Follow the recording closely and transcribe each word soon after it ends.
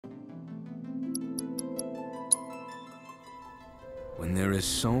When there is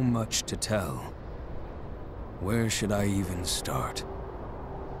so much to tell, where should I even start?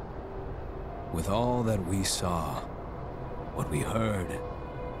 With all that we saw, what we heard,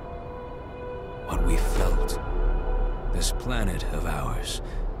 what we felt, this planet of ours,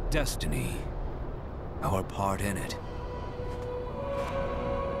 destiny, our part in it.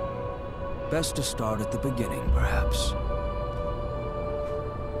 Best to start at the beginning, perhaps.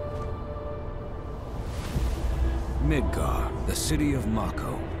 Midgar, the city of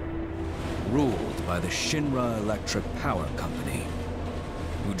Mako, ruled by the Shinra Electric Power Company,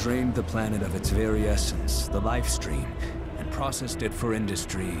 who drained the planet of its very essence, the life stream, and processed it for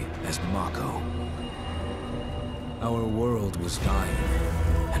industry as Mako. Our world was dying,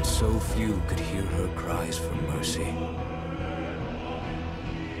 and so few could hear her cries for mercy.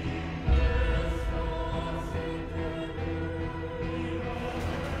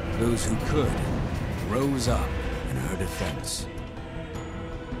 Those who could rose up in her defense.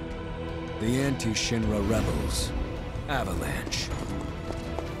 The anti-Shinra rebels, Avalanche.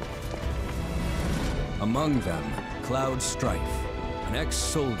 Among them, Cloud Strife, an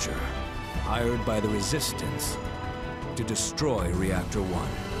ex-soldier hired by the Resistance to destroy Reactor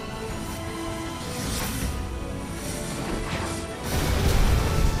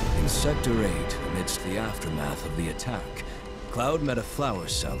 1. In Sector 8, amidst the aftermath of the attack, Cloud met a flower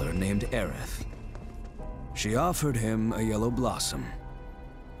seller named Aerith. She offered him a yellow blossom.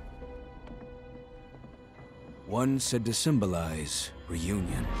 One said to symbolize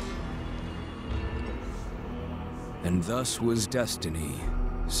reunion. And thus was destiny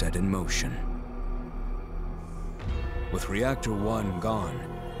set in motion. With Reactor 1 gone,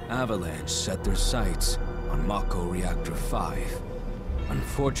 Avalanche set their sights on Mako Reactor 5.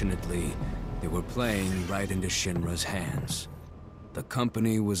 Unfortunately, they were playing right into Shinra's hands. The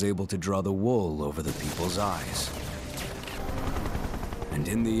company was able to draw the wool over the people's eyes. And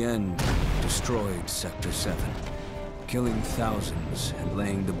in the end, destroyed Sector 7, killing thousands and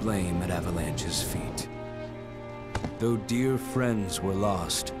laying the blame at Avalanche's feet. Though dear friends were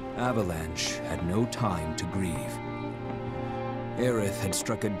lost, Avalanche had no time to grieve. Aerith had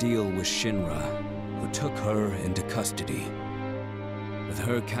struck a deal with Shinra, who took her into custody. With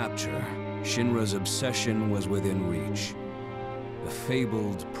her capture, Shinra's obsession was within reach. The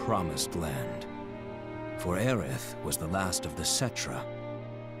fabled Promised Land. For Aerith was the last of the Cetra,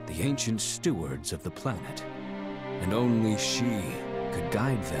 the ancient stewards of the planet, and only she could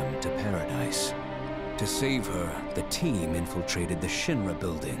guide them to paradise. To save her, the team infiltrated the Shinra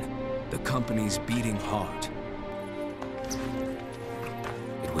building, the company's beating heart.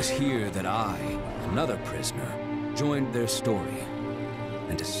 It was here that I, another prisoner, joined their story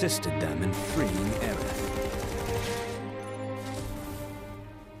and assisted them in freeing Aerith.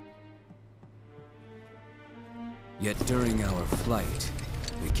 Yet during our flight,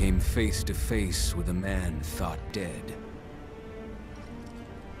 we came face to face with a man thought dead.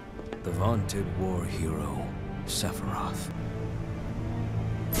 The vaunted war hero, Sephiroth.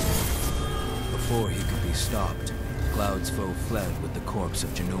 Before he could be stopped, Cloud's foe fled with the corpse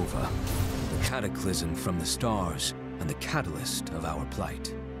of Genova, the cataclysm from the stars and the catalyst of our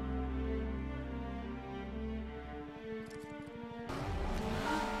plight.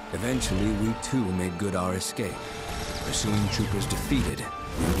 Eventually, we too made good our escape. Pursuing troopers defeated,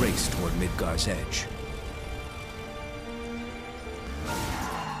 we raced toward Midgar's edge.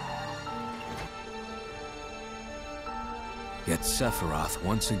 Yet Sephiroth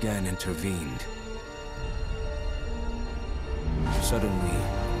once again intervened. Suddenly,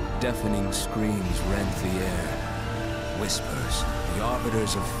 deafening screams rent the air. Whispers, the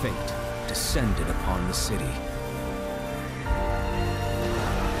arbiters of fate, descended upon the city.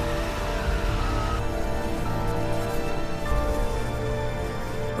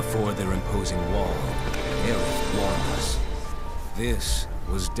 Before their imposing wall, Aerith warned us. This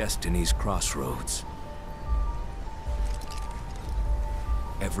was Destiny's crossroads.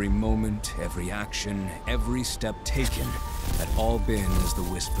 Every moment, every action, every step taken had all been as the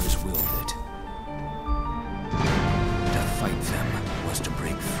Whispers willed it. To fight them was to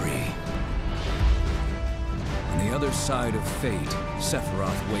break free. On the other side of fate,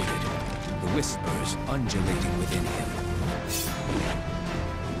 Sephiroth waited, the Whispers undulating within him.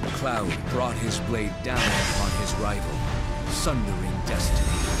 Cloud brought his blade down upon his rival, sundering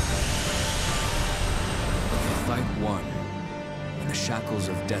destiny. But the fight won, and the shackles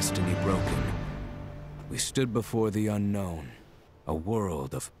of destiny broken, we stood before the unknown, a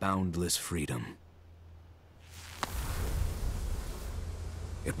world of boundless freedom.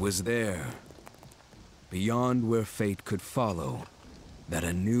 It was there, beyond where fate could follow, that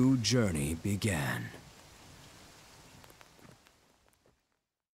a new journey began.